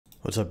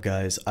What's up,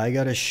 guys? I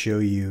gotta show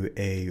you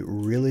a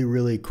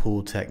really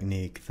cool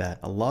technique that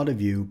a lot of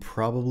you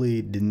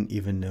probably didn't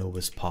even know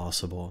was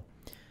possible.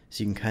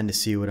 So you can kind of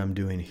see what I'm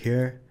doing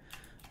here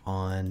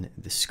on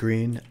the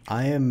screen.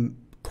 I am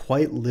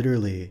quite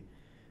literally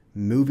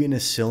moving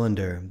a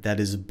cylinder that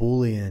is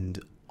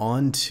booleaned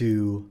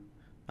onto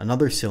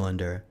another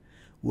cylinder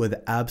with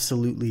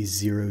absolutely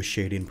zero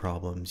shading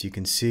problems. You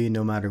can see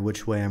no matter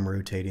which way I'm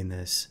rotating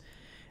this,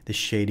 the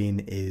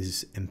shading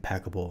is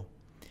impeccable.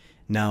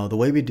 Now, the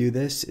way we do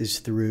this is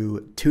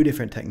through two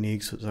different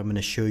techniques, which I'm going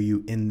to show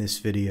you in this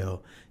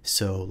video.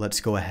 So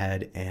let's go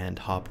ahead and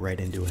hop right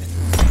into it.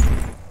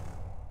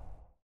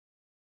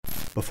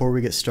 Before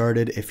we get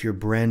started, if you're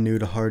brand new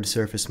to hard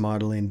surface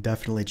modeling,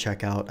 definitely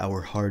check out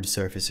our Hard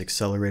Surface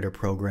Accelerator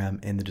program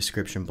in the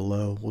description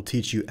below. We'll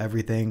teach you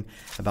everything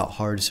about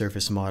hard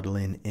surface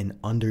modeling in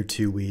under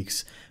 2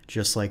 weeks,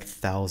 just like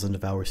thousands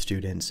of our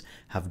students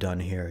have done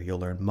here. You'll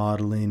learn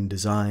modeling,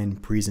 design,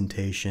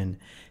 presentation,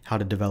 how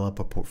to develop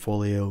a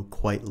portfolio,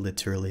 quite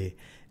literally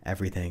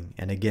everything.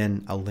 And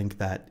again, I'll link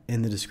that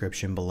in the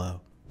description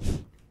below.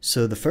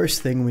 So the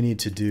first thing we need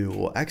to do,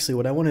 well, actually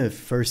what I want to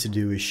first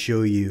do is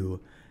show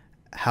you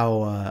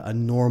how a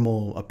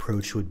normal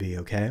approach would be,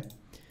 okay?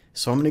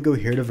 So I'm going to go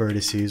here to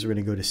vertices. We're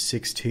going to go to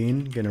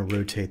 16, going to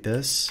rotate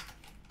this.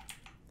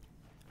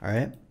 All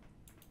right.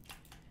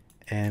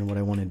 And what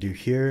I want to do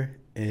here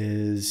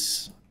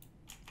is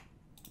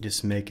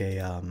just make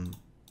a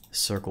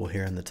circle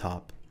here in the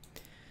top.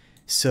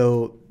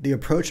 So the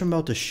approach I'm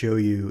about to show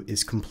you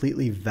is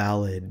completely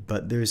valid,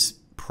 but there's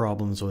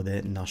problems with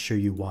it, and I'll show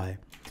you why.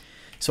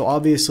 So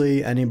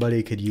obviously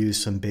anybody could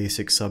use some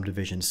basic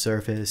subdivision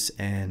surface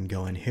and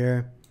go in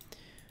here,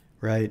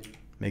 right?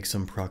 Make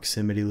some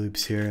proximity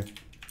loops here.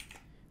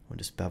 We'll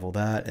just bevel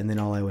that, and then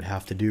all I would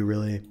have to do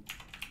really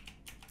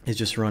is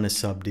just run a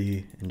sub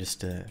D, and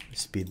just to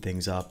speed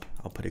things up,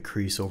 I'll put a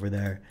crease over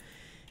there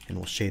and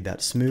we'll shade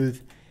that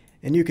smooth.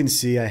 And you can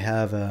see I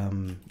have,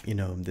 you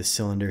know, this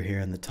cylinder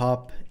here in the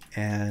top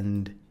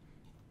and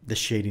the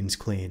shading's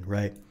clean,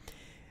 right?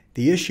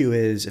 The issue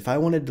is if I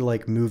wanted to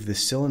like move the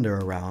cylinder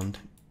around,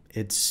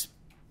 it's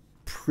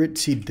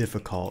pretty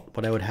difficult.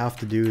 What I would have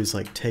to do is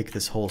like take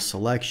this whole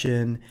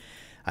selection.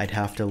 I'd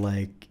have to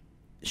like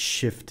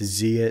shift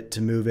Z it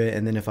to move it.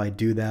 And then if I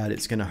do that,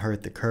 it's going to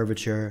hurt the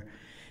curvature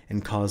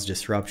and cause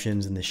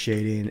disruptions in the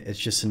shading. It's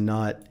just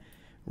not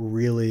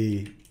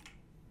really,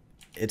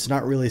 it's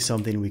not really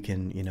something we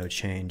can, you know,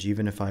 change.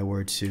 Even if I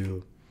were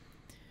to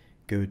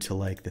go to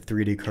like the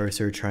 3D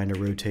cursor trying to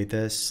rotate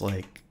this,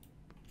 like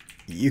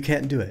you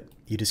can't do it.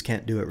 You just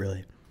can't do it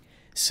really.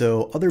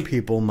 So other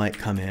people might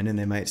come in and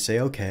they might say,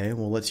 okay,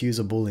 well, let's use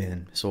a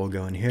Boolean. So we'll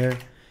go in here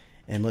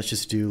and let's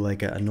just do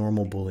like a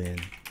normal Boolean,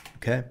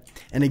 okay?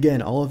 And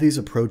again, all of these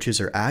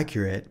approaches are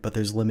accurate, but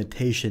there's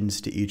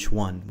limitations to each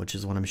one, which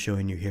is what I'm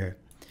showing you here.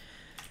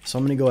 So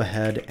I'm gonna go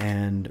ahead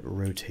and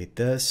rotate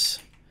this.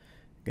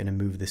 I'm gonna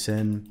move this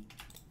in,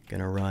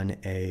 gonna run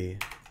a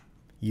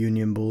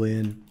union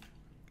Boolean.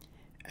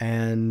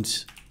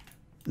 And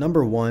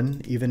number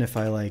one, even if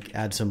I like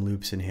add some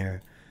loops in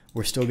here,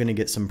 we're still going to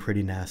get some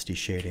pretty nasty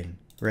shading,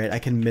 right? I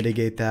can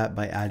mitigate that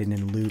by adding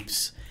in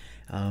loops.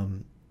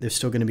 There's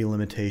still going to be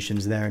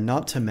limitations there.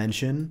 Not to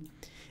mention,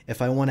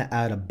 if I want to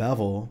add a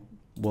bevel,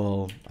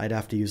 well, I'd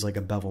have to use like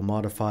a bevel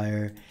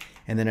modifier,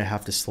 and then I'd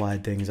have to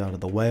slide things out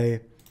of the way.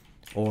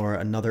 Or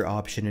another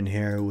option in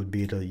here would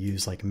be to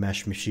use like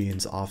Mesh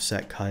Machine's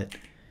offset cut,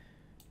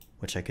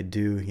 which I could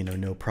do, you know,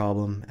 no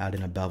problem, add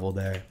in a bevel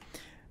there.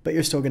 But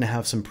you're still going to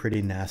have some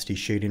pretty nasty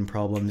shading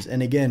problems.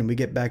 And again, we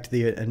get back to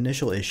the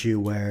initial issue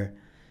where,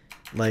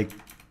 like,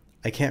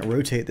 I can't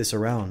rotate this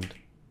around.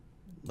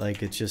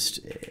 Like, it's just,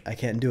 I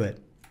can't do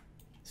it.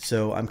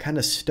 So I'm kind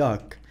of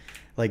stuck.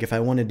 Like, if I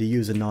wanted to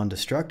use a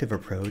non-destructive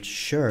approach,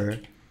 sure,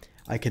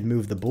 I could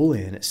move the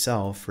Boolean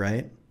itself,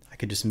 right? I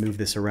could just move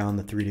this around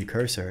the 3D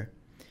cursor.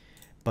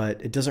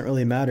 But it doesn't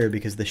really matter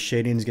because the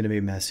shading is going to be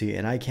messy,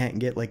 and I can't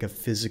get, like, a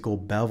physical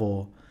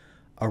bevel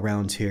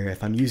around here.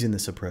 If I'm using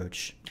this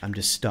approach, I'm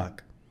just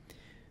stuck.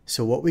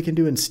 So what we can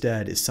do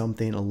instead is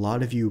something a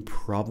lot of you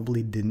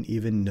probably didn't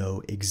even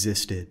know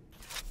existed.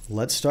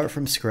 Let's start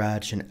from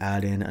scratch and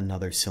add in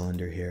another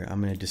cylinder here.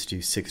 I'm going to just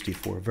do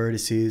 64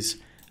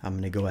 vertices. I'm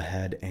going to go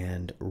ahead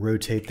and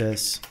rotate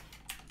this.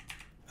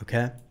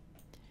 Okay.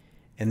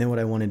 And then what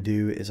I want to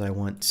do is I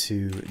want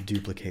to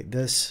duplicate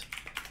this,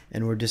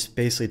 and we're just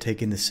basically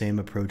taking the same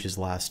approach as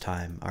last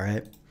time. All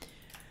right.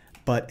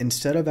 But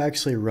instead of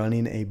actually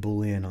running a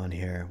Boolean on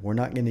here, we're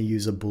not going to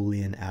use a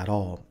Boolean at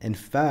all. In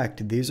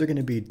fact, these are going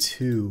to be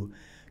two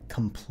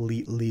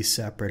completely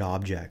separate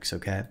objects,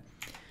 okay?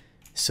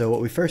 So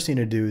what we first need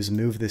to do is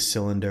move this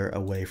cylinder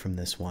away from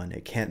this one.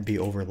 It can't be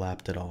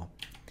overlapped at all,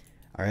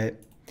 all right?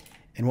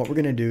 And what we're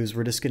going to do is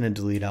we're just going to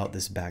delete out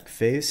this back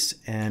face.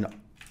 And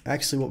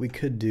actually what we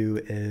could do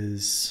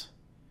is,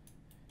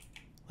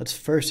 let's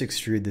first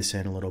extrude this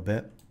in a little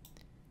bit.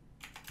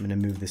 I'm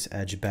going to move this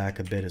edge back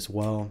a bit as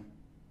well.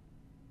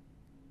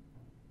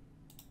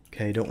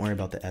 Okay, don't worry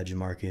about the edge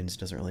markings,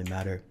 doesn't really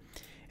matter.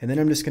 And then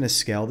I'm just going to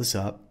scale this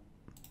up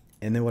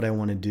And then what I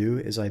want to do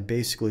is I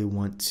basically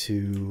want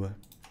to,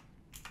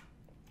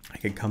 I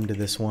could come to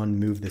this one,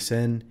 move this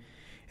in,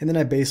 and then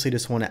I basically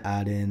just want to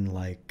add in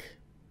like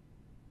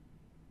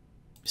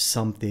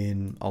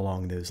something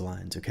along those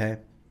lines, okay?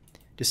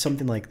 Just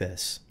something like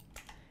this.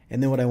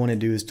 And then what I want to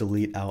do is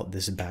delete out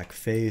this back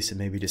face and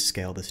maybe just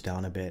scale this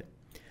down a bit.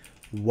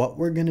 What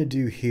we're going to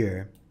do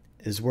here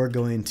is we're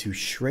going to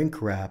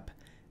shrink wrap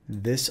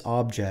this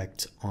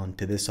object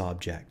onto this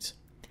object.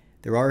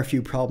 There are a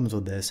few problems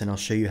with this, and I'll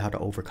show you how to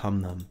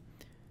overcome them.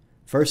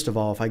 First of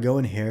all, if I go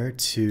in here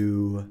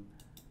to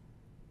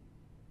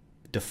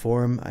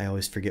deform, I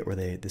always forget where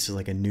this is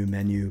like a new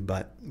menu,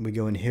 but we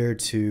go in here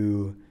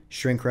to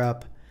shrink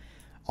wrap.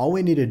 All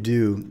we need to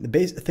do,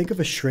 think of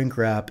a shrink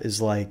wrap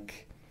as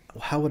like,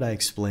 how would I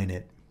explain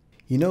it?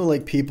 You know,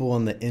 like people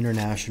on the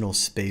International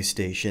Space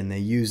Station, they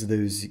use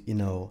those, you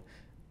know,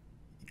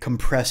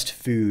 compressed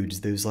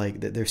foods. There's like,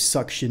 they're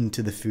suctioned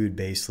to the food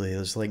basically.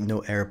 There's like no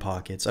air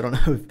pockets. I don't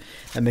know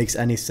if that makes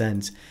any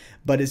sense,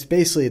 but it's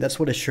basically, that's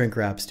what a shrink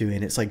wrap's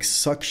doing. It's like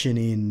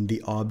suctioning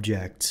the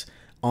object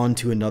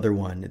onto another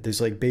one.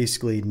 There's like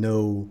basically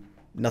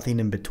nothing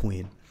in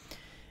between.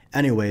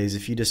 Anyways,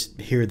 if you just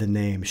hear the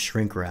name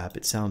shrink wrap,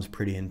 it sounds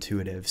pretty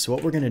intuitive. So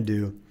what we're going to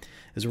do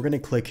is we're going to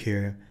click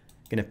here,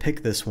 going to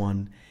pick this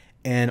one,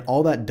 and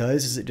all that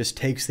does is it just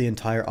takes the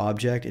entire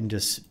object and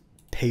just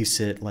pastes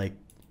it like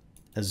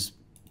as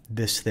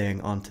this thing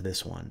onto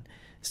this one.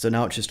 So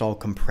now it's just all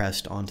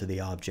compressed onto the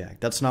object.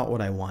 That's not what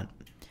I want.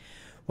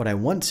 What I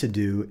want to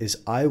do is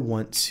I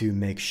want to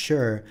make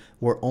sure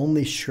we're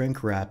only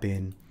shrink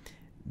wrapping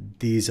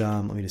these,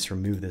 let me just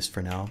remove this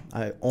for now.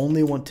 I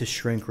only want to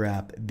shrink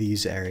wrap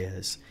these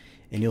areas,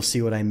 and you'll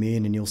see what I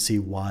mean, and you'll see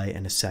why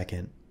in a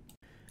second.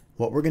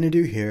 What we're going to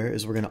do here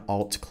is we're going to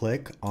alt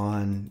click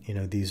on, you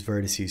know, these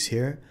vertices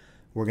here.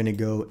 We're going to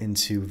go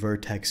into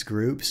vertex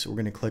groups. We're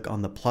going to click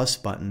on the plus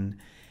button,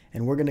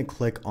 and we're going to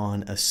click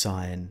on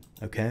assign.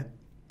 Okay.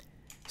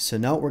 So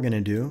now what we're going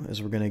to do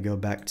is we're going to go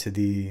back to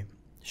the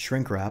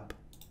shrink wrap.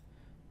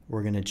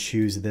 We're going to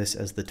choose this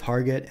as the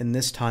target, and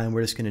this time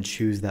we're just going to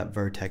choose that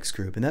vertex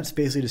group. And that's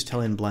basically just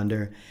telling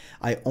Blender,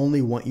 I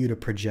only want you to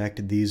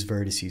project these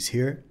vertices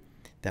here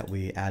that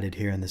we added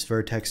here in this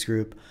vertex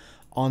group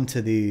onto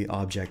the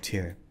object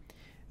here.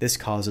 This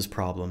causes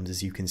problems,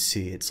 as you can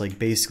see. It's like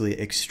basically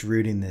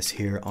extruding this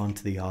here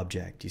onto the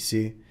object. You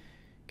see? You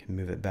can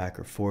move it back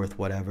or forth,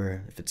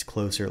 whatever. If it's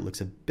closer, it looks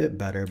a bit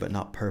better, but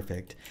not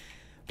perfect.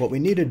 What we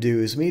need to do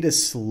is we need to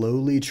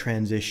slowly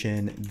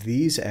transition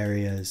these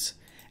areas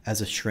as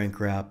a shrink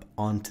wrap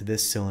onto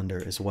this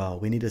cylinder as well.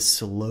 We need a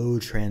slow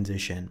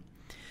transition.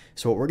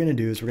 So what we're going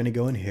to do is we're going to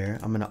go in here.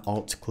 I'm going to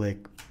alt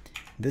click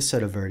this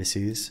set of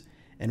vertices,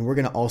 and we're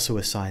going to also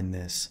assign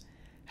this.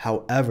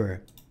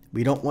 However,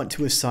 we don't want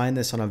to assign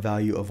this on a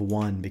value of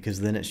 1 because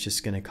then it's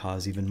just going to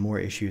cause even more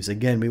issues.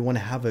 Again, we want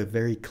to have a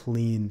very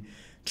clean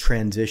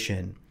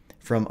transition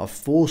from a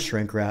full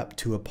shrink wrap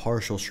to a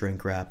partial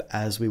shrink wrap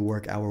as we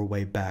work our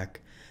way back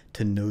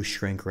to no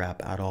shrink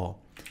wrap at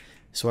all.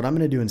 So what I'm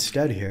going to do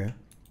instead here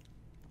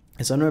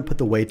is I'm going to put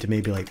the weight to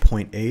maybe like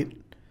 0.8. Then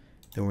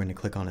we're going to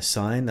click on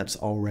assign. That's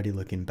already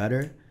looking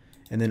better.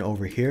 And then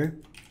over here,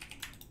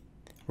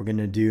 we're going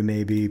to do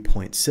maybe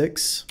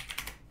 0.6.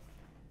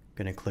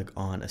 Going to click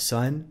on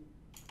assign.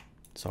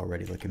 It's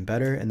already looking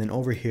better. And then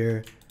over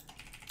here,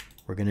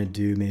 we're going to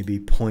do maybe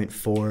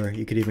 0.4.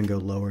 You could even go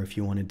lower if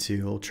you wanted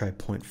to. We'll try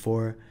 0.4.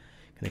 Going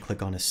to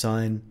click on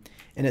assign.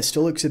 And it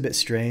still looks a bit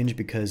strange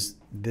because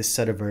this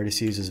set of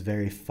vertices is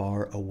very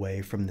far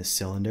away from the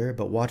cylinder.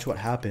 But watch what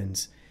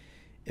happens.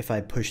 If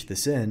I push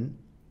this in,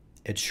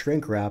 it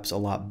shrink wraps a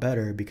lot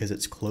better because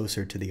it's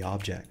closer to the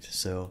object.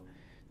 So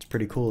it's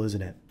pretty cool,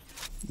 isn't it?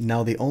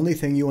 Now the only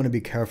thing you want to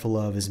be careful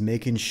of is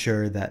making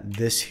sure that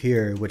this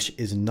here, which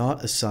is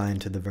not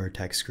assigned to the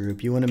vertex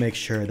group, you want to make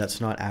sure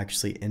that's not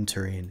actually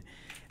entering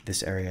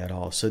this area at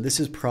all. So this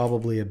is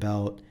probably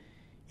about,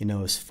 you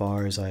know, as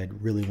far as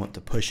I'd really want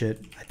to push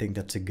it. I think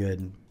that's a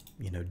good,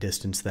 you know,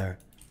 distance there.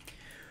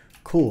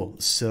 Cool.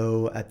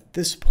 So at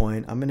this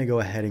point, I'm going to go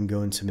ahead and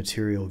go into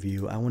material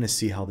view. I want to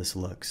see how this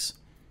looks.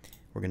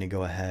 We're going to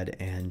go ahead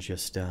and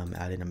just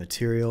add in a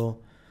material.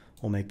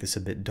 We'll make this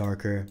a bit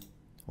darker.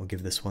 We'll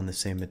give this one the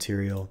same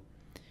material.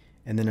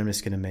 And then I'm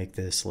just going to make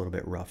this a little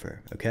bit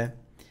rougher. Okay.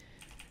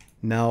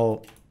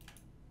 Now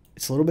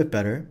it's a little bit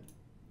better.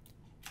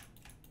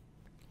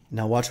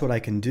 Now watch what I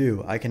can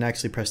do. I can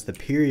actually press the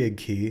period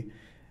key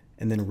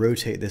and then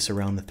rotate this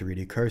around the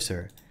 3D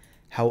cursor.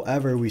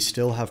 However, we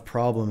still have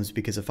problems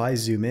because if I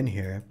zoom in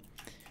here,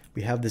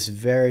 we have this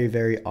very,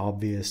 very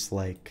obvious,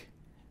 like,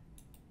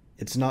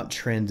 it's not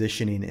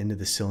transitioning into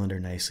the cylinder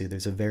nicely.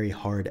 There's a very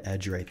hard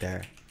edge right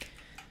there.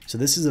 So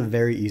this is a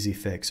very easy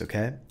fix,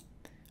 okay?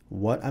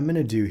 What I'm going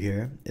to do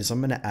here is I'm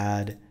going to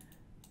add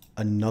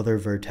another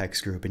vertex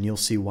group, and you'll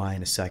see why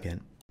in a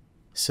second.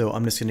 So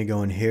I'm just going to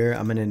go in here.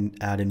 I'm going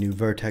to add a new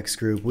vertex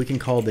group. We can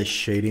call this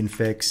shading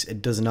fix.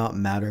 It does not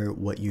matter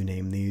what you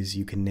name these.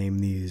 You can name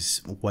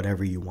these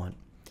whatever you want.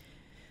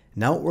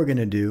 Now what we're going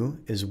to do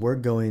is we're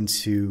going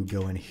to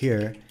go in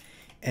here,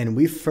 and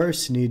we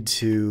first need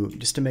to,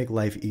 just to make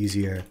life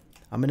easier,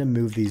 I'm going to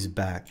move these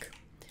back.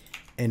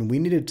 And we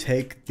need to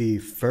take the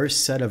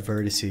first set of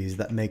vertices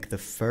that make the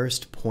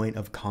first point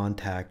of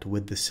contact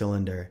with the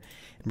cylinder,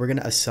 and we're going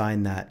to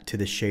assign that to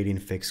the shading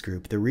fix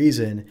group. The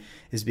reason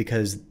is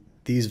because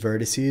these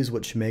vertices,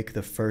 which make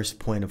the first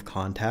point of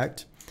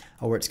contact,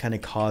 are where it's kind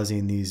of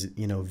causing these,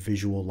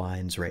 visual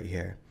lines right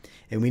here.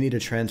 And we need to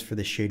transfer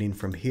the shading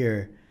from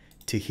here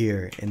to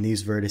here, and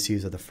these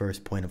vertices are the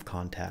first point of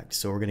contact.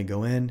 So we're going to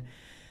go in,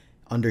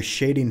 under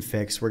shading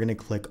fix, we're going to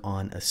click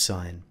on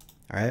assign.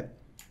 All right.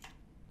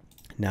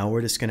 Now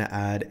we're just going to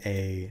add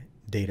a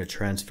data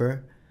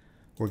transfer.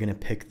 We're going to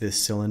pick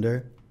this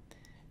cylinder.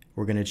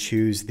 We're going to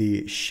choose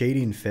the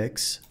shading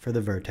fix for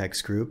the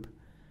vertex group,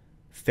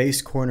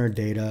 face corner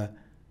data,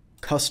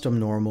 custom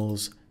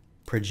normals,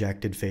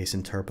 projected face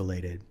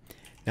interpolated.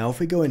 Now if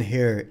we go in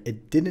here,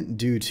 it didn't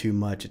do too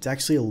much. It's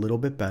actually a little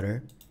bit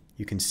better.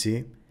 You can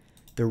see.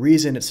 The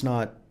reason it's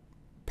not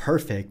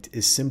perfect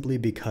is simply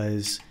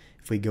because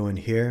if we go in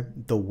here,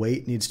 the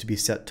weight needs to be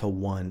set to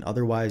 1.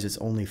 Otherwise, it's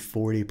only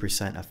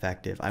 40%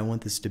 effective. I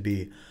want this to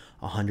be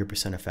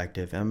 100%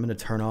 effective. And I'm going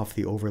to turn off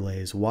the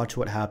overlays. Watch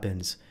what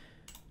happens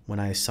when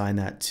I assign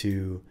that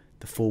to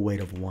the full weight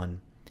of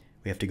 1.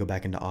 We have to go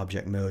back into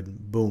object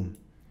mode. Boom.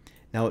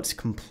 Now it's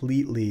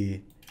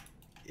completely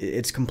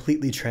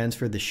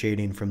transferred the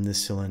shading from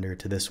this cylinder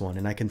to this one.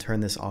 And I can turn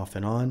this off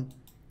and on,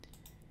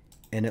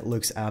 and it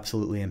looks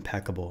absolutely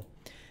impeccable.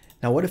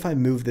 Now what if I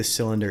move this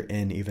cylinder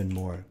in even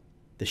more?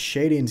 The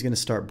shading is going to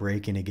start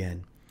breaking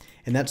again.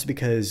 And that's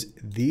because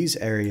these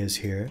areas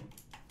here,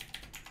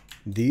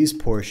 these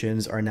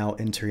portions are now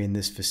entering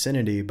this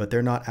vicinity, but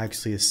they're not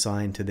actually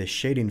assigned to this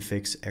shading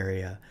fix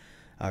area,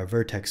 our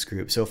vertex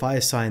group. So if I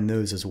assign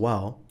those as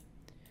well,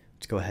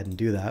 let's go ahead and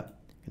do that.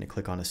 I'm going to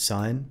click on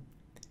assign.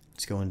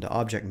 Let's go into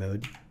object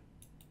mode.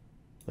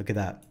 Look at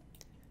that.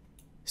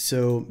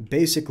 So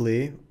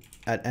basically,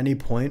 at any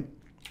point,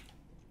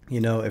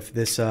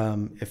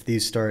 if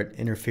these start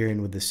interfering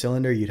with the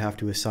cylinder, you'd have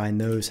to assign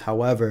those.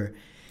 However,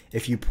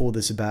 if you pull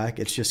this back,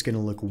 it's just going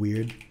to look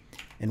weird,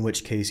 in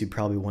which case you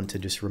probably want to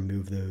just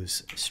remove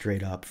those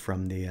straight up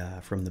from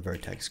the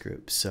vertex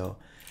group. So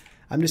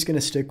I'm just going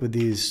to stick with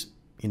these,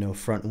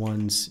 front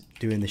ones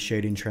doing the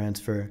shading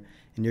transfer,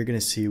 and you're going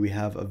to see we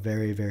have a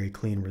very, very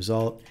clean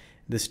result.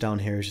 This down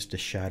here is just a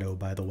shadow,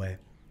 by the way,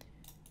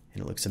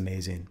 and it looks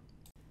amazing.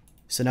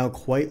 So now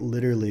quite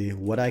literally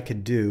what I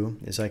could do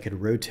is I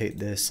could rotate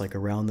this like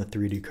around the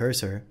 3D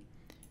cursor,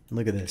 and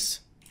look at this.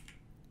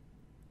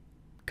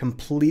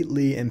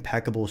 Completely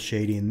impeccable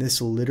shading.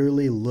 This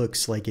literally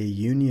looks like a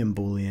union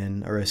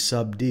boolean or a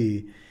sub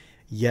D,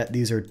 yet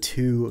these are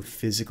two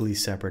physically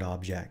separate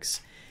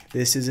objects.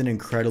 This is an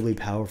incredibly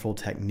powerful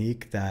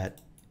technique that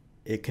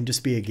it can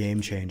just be a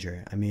game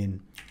changer. I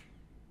mean,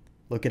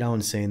 look at how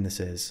insane this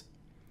is.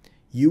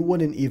 You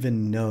wouldn't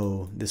even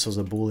know this was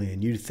a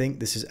boolean. You'd think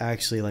this is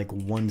actually like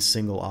one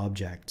single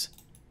object.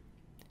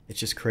 It's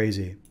just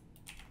crazy.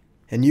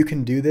 And you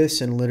can do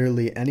this in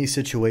literally any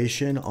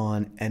situation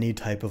on any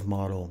type of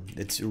model.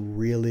 It's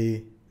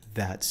really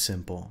that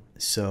simple.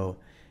 So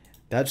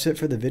that's it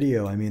for the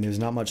video. I mean, there's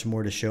not much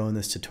more to show in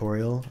this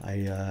tutorial.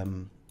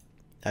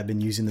 I've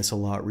been using this a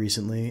lot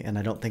recently, and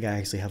I don't think I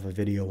actually have a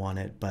video on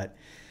it, but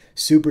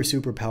super,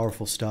 super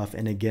powerful stuff.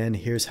 And again,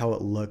 here's how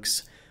it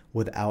looks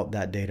without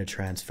that data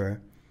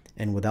transfer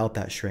and without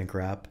that shrink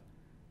wrap.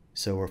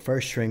 So we're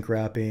first shrink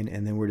wrapping,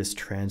 and then we're just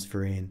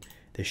transferring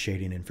the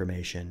shading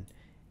information.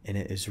 And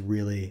it is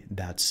really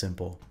that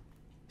simple.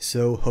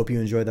 So hope you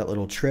enjoyed that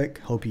little trick.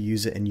 Hope you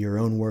use it in your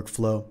own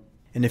workflow.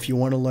 And if you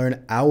want to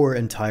learn our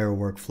entire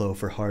workflow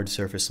for hard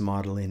surface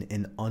modeling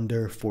in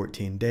under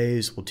 14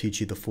 days, we'll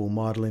teach you the full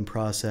modeling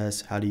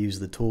process, how to use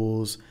the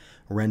tools,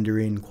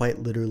 rendering, quite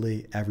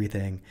literally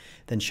everything,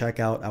 then check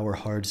out our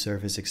hard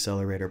surface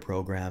accelerator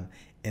program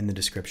in the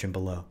description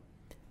below.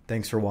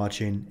 Thanks for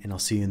watching, and I'll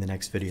see you in the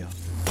next video.